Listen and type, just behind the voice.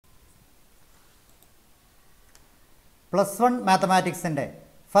+1 മാത്തമാറ്റിക്സിൻ്റെ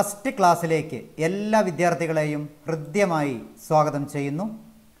first ക്ലാസ്സിലേക്ക് എല്ലാ വിദ്യാർത്ഥികളെയും ഹൃദ്യമായി സ്വാഗതം ചെയ്യുന്നു.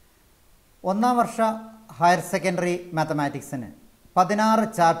 ഒന്നാം വർഷ ഹയർ സെക്കൻഡറി മാത്തമാറ്റിക്സിന് 16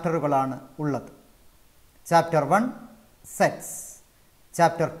 ചാപ്റ്ററുകളാണ് ഉള്ളത്. Chapter 1 sets,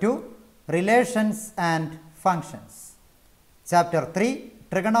 chapter 2 relations and functions, chapter 3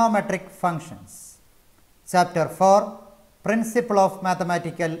 trigonometric functions, chapter 4 principle of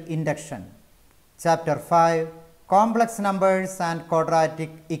mathematical induction, chapter 5 complex numbers and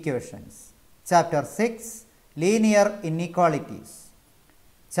quadratic equations, chapter 6 linear inequalities,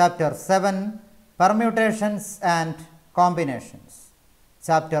 chapter 7 permutations and combinations,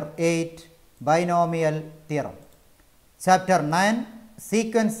 chapter 8 binomial theorem, chapter 9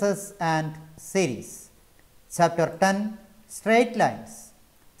 sequences and series, chapter 10 straight lines,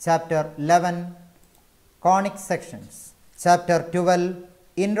 chapter 11 conic sections, chapter 12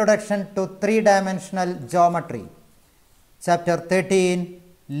 introduction to three-dimensional geometry, chapter 13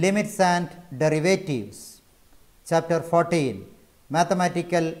 limits and derivatives, chapter 14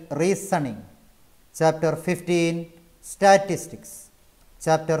 mathematical reasoning, chapter 15 statistics,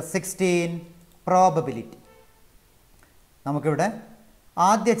 chapter 16 probability. നമുക്കിവിടെ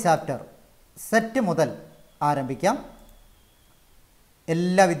ആദ്യ chapter set മുതൽ ആരംഭിക്കാം.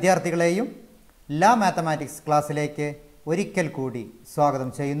 എല്ലാ വിദ്യാർത്ഥികളെയും ലാ mathematics ക്ലാസ്സിലേക്ക് ഒരിക്കൽ കൂടി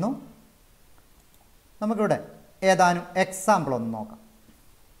സ്വാഗതം ചെയ്യുന്നു. നമുക്കിവിടെ ഏതാനും എക്സാമ്പിൾ ഒന്ന് നോക്കാം.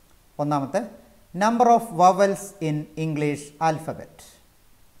 ഒന്നാമത്തെ, number of vowels in English alphabet.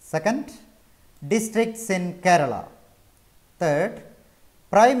 Second, districts in Kerala. Third,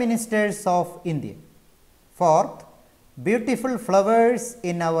 prime ministers of India. Fourth, beautiful flowers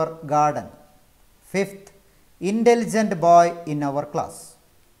in our garden. Fifth, intelligent boy in our class.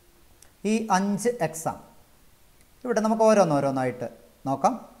 ഈ 5 എക്സാം ഇവിടെ നമുക്ക് ഓരോന്നായിട്ട്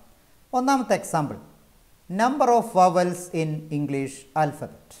നോക്കാം. ഒന്നാമത്തെ example, number of vowels in English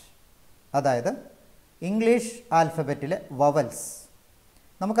alphabet. അതായത് English ആൽഫബറ്റിലെ vowels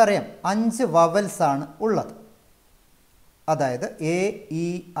നമുക്കറിയാം 5 vowels ആണ് ഉള്ളത്. അതായത് A, E,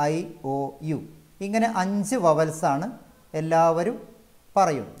 I, O, U ഇങ്ങനെ 5 വവൽസ് ആണ് എല്ലാവരും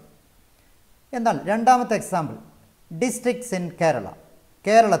പറയുന്നത്. എന്നാൽ രണ്ടാമത്തെ എക്സാമ്പിൾ, ഡിസ്ട്രിക്ട്സ് ഇൻ കേരള.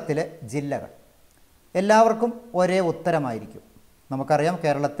 കേരളത്തിലെ ജില്ലകൾ. എല്ലാവർക്കും ഒരേ ഉത്തരമായിരിക്കും. നമുക്കറിയാം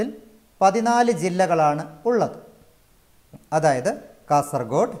കേരളത്തിൽ 14 ജില്ലകളാണ് ഉള്ളത്. അതായത്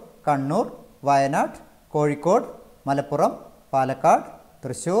കാസർഗോഡ്, കണ്ണൂർ, വയനാട്, കോഴിക്കോട്, മലപ്പുറം, പാലക്കാട്,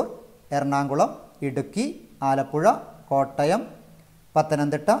 തൃശ്ശൂർ, എറണാകുളം, ഇടുക്കി, ആലപ്പുഴ, കോട്ടയം,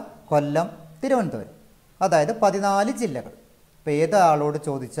 പത്തനംതിട്ട, കൊല്ലം, തിരുവനന്തപുരം. അതായത് 14 ജില്ലകൾ. ഇപ്പോൾ ഏത് ആളോട്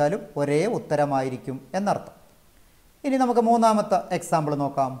ചോദിച്ചാലും ഒരേ ഉത്തരമായിരിക്കും എന്നർത്ഥം. ഇനി നമുക്ക് മൂന്നാമത്തെ എക്സാമ്പിൾ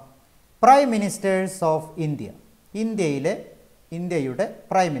നോക്കാം. Prime ministers of India. ഇന്ത്യയുടെ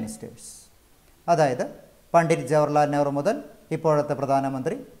പ്രൈം മിനിസ്റ്റേഴ്സ്. അതായത് പണ്ഡിറ്റ് ജവഹർലാൽ നെഹ്റു മുതൽ ഇപ്പോഴത്തെ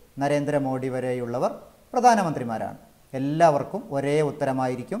പ്രധാനമന്ത്രി നരേന്ദ്രമോദി വരെയുള്ളവർ പ്രധാനമന്ത്രിമാരാണ്. എല്ലാവർക്കും ഒരേ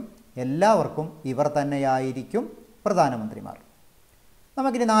ഉത്തരമായിരിക്കും. എല്ലാവർക്കും ഇവർ തന്നെയായിരിക്കും പ്രധാനമന്ത്രിമാർ.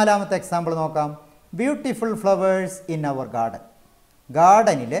 നമുക്കിനി നാലാമത്തെ എക്സാമ്പിൾ നോക്കാം. Beautiful flowers in our garden.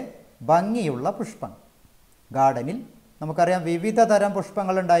 ഗാർഡനിലെ ഭംഗിയുള്ള പുഷ്പങ്ങൾ. ഗാർഡനിൽ നമുക്കറിയാം വിവിധ തരം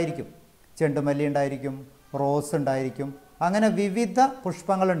പുഷ്പങ്ങളുണ്ടായിരിക്കും. ചെണ്ടുമല്ലി ഉണ്ടായിരിക്കും, റോസ് ഉണ്ടായിരിക്കും, അങ്ങനെ വിവിധ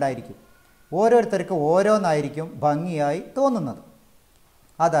പുഷ്പങ്ങളുണ്ടായിരിക്കും. ഓരോരുത്തർക്ക് ഓരോന്നായിരിക്കും ഭംഗിയായി തോന്നുന്നത്.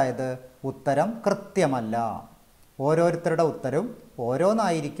 അതായത് ഉത്തരം കൃത്യമല്ല. ഓരോരുത്തരുടെ ഉത്തരവും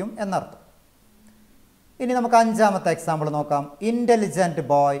ഓരോന്നായിരിക്കും എന്നർത്ഥം. ഇനി നമുക്ക് അഞ്ചാമത്തെ എക്സാമ്പിൾ നോക്കാം. Intelligent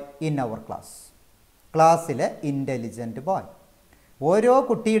boy in our class. ക്ലാസ്സിലെ ഇൻ്റലിജൻറ്റ് ബോയ്. ഓരോ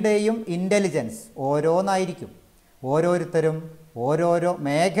കുട്ടിയുടെയും ഇൻ്റലിജൻസ് ഓരോന്നായിരിക്കും. ഓരോരുത്തരും ഓരോരോ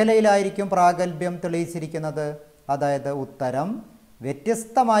മേഖലയിലായിരിക്കും പ്രാഗൽഭ്യം തെളിയിച്ചിരിക്കുന്നത്. അതായത് ഉത്തരം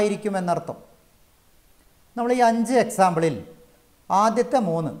വ്യത്യസ്തമായിരിക്കും എന്നർത്ഥം. നമ്മൾ ഈ 5 എക്സാമ്പിളിൽ ആദ്യത്തെ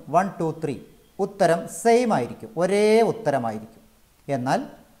 3 1, 2, 3 ഉത്തരം സെയിം ആയിരിക്കും, ഒരേ ഉത്തരമായിരിക്കും. എന്നാൽ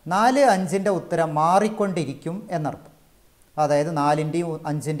 4, 5ൻ്റെ ഉത്തരം മാറിക്കൊണ്ടിരിക്കും എന്നർത്ഥം. അതായത് 4ൻ്റെയും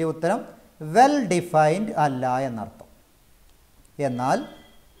 5ൻ്റെയും ഉത്തരം വെൽ ഡിഫൈൻഡ് അല്ല എന്നർത്ഥം. എന്നാൽ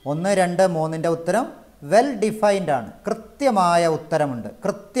 1, 2, 3ൻ്റെ ഉത്തരം വെൽ ഡിഫൈൻഡ് ആണ്. കൃത്യമായ ഉത്തരമുണ്ട്,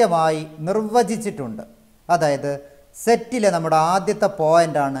 കൃത്യമായി നിർവചിച്ചിട്ടുണ്ട്. അതായത് സെറ്റിലെ നമ്മുടെ ആദ്യത്തെ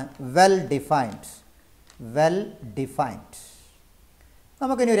പോയിൻ്റാണ് വെൽ ഡിഫൈൻഡ്. Well defined.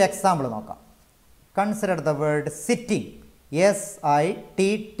 നമുക്കിനി ഒരു എക്സാമ്പിൾ നോക്കാം. Consider the word sitting.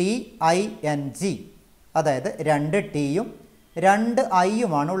 SITTING. അതായത് 2 Tയും 2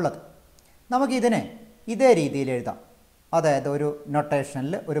 Iയുമാണ് ഉള്ളത്. നമുക്കിതിനെ ഇതേ രീതിയിൽ എഴുതാം. അതായത് ഒരു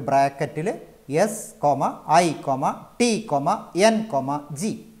നൊട്ടേഷനിൽ ഒരു ബ്രാക്കറ്റിൽ S, I, T, N, G.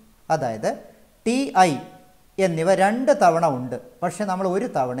 അതായത് TI എന്നിവ 2 തവണ ഉണ്ട്. പക്ഷെ നമ്മൾ ഒരു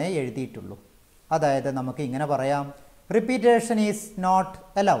തവണയെ എഴുതിയിട്ടുള്ളൂ. അതായത് നമുക്ക് ഇങ്ങനെ പറയാം, റിപ്പീറ്റേഷൻ ഈസ് നോട്ട്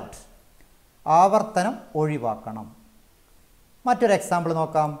അലൗഡ്. ആവർത്തനം ഒഴിവാക്കണം. മറ്റൊരു എക്സാമ്പിൾ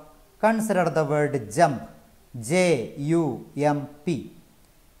നോക്കാം. Consider the word jump. JUMP.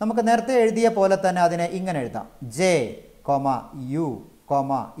 നമുക്ക് നേരത്തെ എഴുതിയ പോലെ തന്നെ അതിനെ ഇങ്ങനെ എഴുതാം.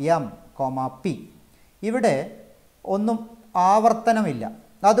 JUM,P. ഇവിടെ ഒന്നും ആവർത്തനമില്ല,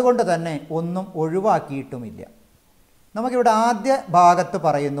 അതുകൊണ്ട് തന്നെ ഒന്നും ഒഴിവാക്കിയിട്ടുമില്ല. നമുക്കിവിടെ ആദ്യ ഭാഗത്ത്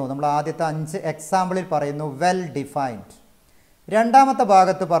പറയുന്നു, നമ്മൾ ആദ്യത്തെ 5 എക്സാമ്പിളിൽ പറയുന്നു വെൽ ഡിഫൈൻഡ്. രണ്ടാമത്തെ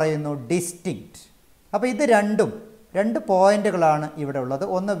ഭാഗത്ത് പറയുന്നു ഡിസ്റ്റിങ്ക്റ്റ്. അപ്പോൾ ഇത് രണ്ട് പോയിന്റുകളാണ് ഇവിടെ ഉള്ളത്.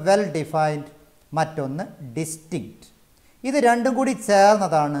 ഒന്ന് വെൽ ഡിഫൈൻഡ്, മറ്റൊന്ന് ഡിസ്റ്റിങ്ക്റ്റ്. ഇത് രണ്ടും കൂടി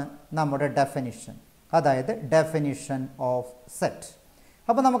ചേർന്നതാണ് നമ്മുടെ ഡെഫിനിഷൻ, അതായത് ഡെഫിനിഷൻ ഓഫ് സെറ്റ്.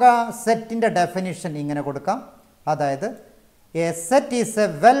 അപ്പോൾ നമുക്ക് ആ സെറ്റിൻ്റെ ഡെഫിനിഷൻ ഇങ്ങനെ കൊടുക്കാം. അതായത് A set is A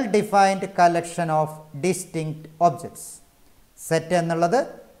well defined collection of distinct objects. Set എന്നുള്ളത്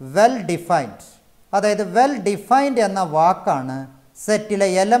വെൽ ഡിഫൈൻഡ്, അതായത് വെൽ ഡിഫൈൻഡ് എന്ന വാക്കാണ് സെറ്റിലെ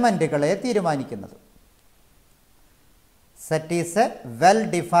എലമെൻറ്റുകളെ തീരുമാനിക്കുന്നത്. Set is A well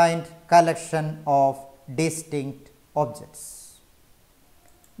defined collection of distinct objects.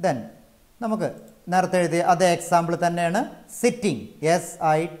 Then നമുക്ക് നേരത്തെ എഴുതിയ അതേ എക്സാമ്പിൾ തന്നെയാണ് സിറ്റിംഗ്.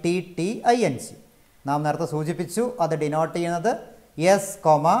 SITTING. നാം നേരത്തെ സൂചിപ്പിച്ചു, അത് ഡിനോട്ട് ചെയ്യുന്നത്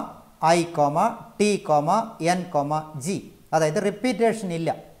S,I,T,N,G. അതായത് റിപ്പീറ്റേഷൻ ഇല്ല.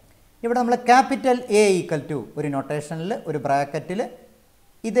 ഇവിടെ നമ്മൾ ക്യാപിറ്റൽ A ഈക്വൽ ടു ഒരു നൊട്ടേഷനിൽ ഒരു ബ്രാക്കറ്റിൽ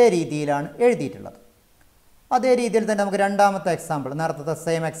ഇതേ രീതിയിലാണ് എഴുതിയിട്ടുള്ളത്. അതേ രീതിയിൽ തന്നെ നമുക്ക് രണ്ടാമത്തെ എക്സാമ്പിൾ, നേരത്തെ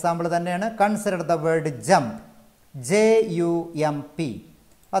സെയിം എക്സാമ്പിൾ തന്നെയാണ്. Consider the word jump. JUMP.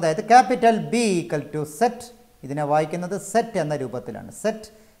 അതായത് capital B equal to set. ഇതിനെ വായിക്കുന്നത് സെറ്റ് എന്ന രൂപത്തിലാണ്. Set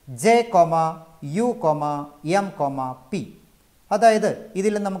J,U,M,P. അതായത്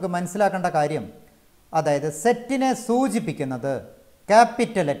ഇതിൽ നമുക്ക് മനസ്സിലാക്കേണ്ട കാര്യം, അതായത് സെറ്റിനെ സൂചിപ്പിക്കുന്നത്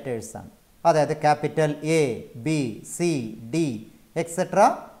ക്യാപിറ്റൽ ലെറ്റേഴ്സാണ്. അതായത് ക്യാപിറ്റൽ A,B,C,D എക്സെട്ര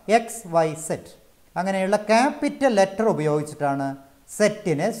XYZ അങ്ങനെയുള്ള ക്യാപിറ്റൽ ലെറ്റർ ഉപയോഗിച്ചിട്ടാണ്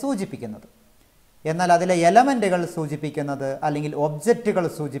സെറ്റിനെ സൂചിപ്പിക്കുന്നത്. എന്നാൽ അതിലെ എലമെൻറ്റുകൾ സൂചിപ്പിക്കുന്നത്, അല്ലെങ്കിൽ ഒബ്ജക്റ്റുകൾ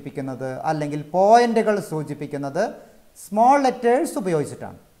സൂചിപ്പിക്കുന്നത്, അല്ലെങ്കിൽ പോയിന്റുകൾ സൂചിപ്പിക്കുന്നത് സ്മോൾ ലെറ്റേഴ്സ്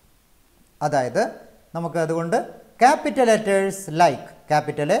ഉപയോഗിച്ചിട്ടാണ്. അതായത് നമുക്ക് അതുകൊണ്ട് capital letters like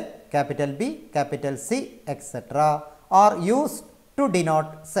capital A, capital B, capital C etcetera are used to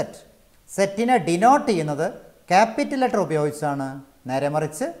denote set. സെറ്റിനെ ഡിനോട്ട് ചെയ്യുന്നത് ക്യാപിറ്റൽ ലെറ്റർ ഉപയോഗിച്ചാണ്. നേരെ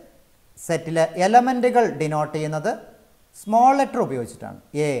മറിച്ച് സെറ്റിലെ എലമെൻറ്റുകൾ ഡിനോട്ട് ചെയ്യുന്നത് സ്മോൾ ലെറ്റർ ഉപയോഗിച്ചിട്ടാണ്.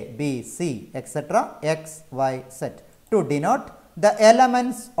 A,B,C etcetera XYZ to denote the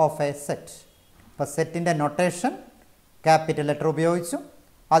elements of A set. ഇപ്പോൾ സെറ്റിൻ്റെ നൊട്ടേഷൻ ക്യാപിറ്റൽ ലെറ്റർ ഉപയോഗിച്ചു,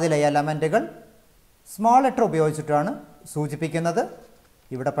 അതിലെ എലമെൻറ്റുകൾ സ്മോൾ ലെറ്റർ ഉപയോഗിച്ചിട്ടാണ് സൂചിപ്പിക്കുന്നത്.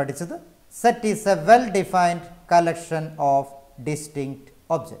 ഇവിടെ പഠിച്ചത് set is A well defined collection of distinct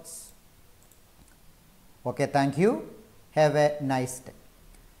objects. Okay, thank you. Have A nice day.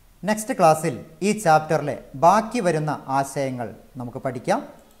 Next ക്ലാസ്സിൽ ഈ ചാപ്റ്ററിലെ ബാക്കി വരുന്ന ആശയങ്ങൾ നമുക്ക് പഠിക്കാം.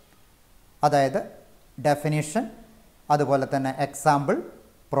 അതായത് ഡെഫിനിഷൻ, അതുപോലെ തന്നെ എക്സാമ്പിൾ,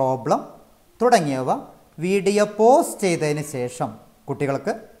 പ്രോബ്ലം തുടങ്ങിയവ വീഡിയോ പോസ്റ്റ് ചെയ്തതിന് ശേഷം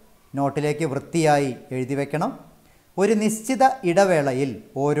കുട്ടികൾക്ക് നോട്ടിലേക്ക് വൃത്തിയായി എഴുതി വയ്ക്കണം. ഒരു നിശ്ചിത ഇടവേളയിൽ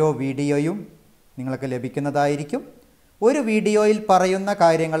ഓരോ വീഡിയോയും നിങ്ങൾക്ക് ലഭിക്കുന്നതായിരിക്കും. ഒരു വീഡിയോയിൽ പറയുന്ന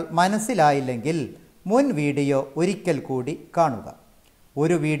കാര്യങ്ങൾ മനസ്സിലായില്ലെങ്കിൽ മുൻ വീഡിയോ ഒരിക്കൽ കൂടി കാണുക.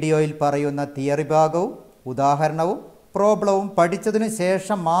 ഒരു വീഡിയോയിൽ പറയുന്ന തിയറി ഭാഗവും ഉദാഹരണവും പ്രോബ്ലവും പഠിച്ചതിനു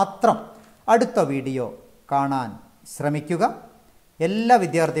ശേഷം മാത്രം അടുത്ത വീഡിയോ കാണാൻ ശ്രമിക്കുക. എല്ലാ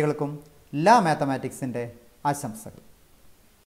വിദ്യാർത്ഥികൾക്കും ലാ മാത്തമാറ്റിക്സിൻ്റെ ആശംസകൾ.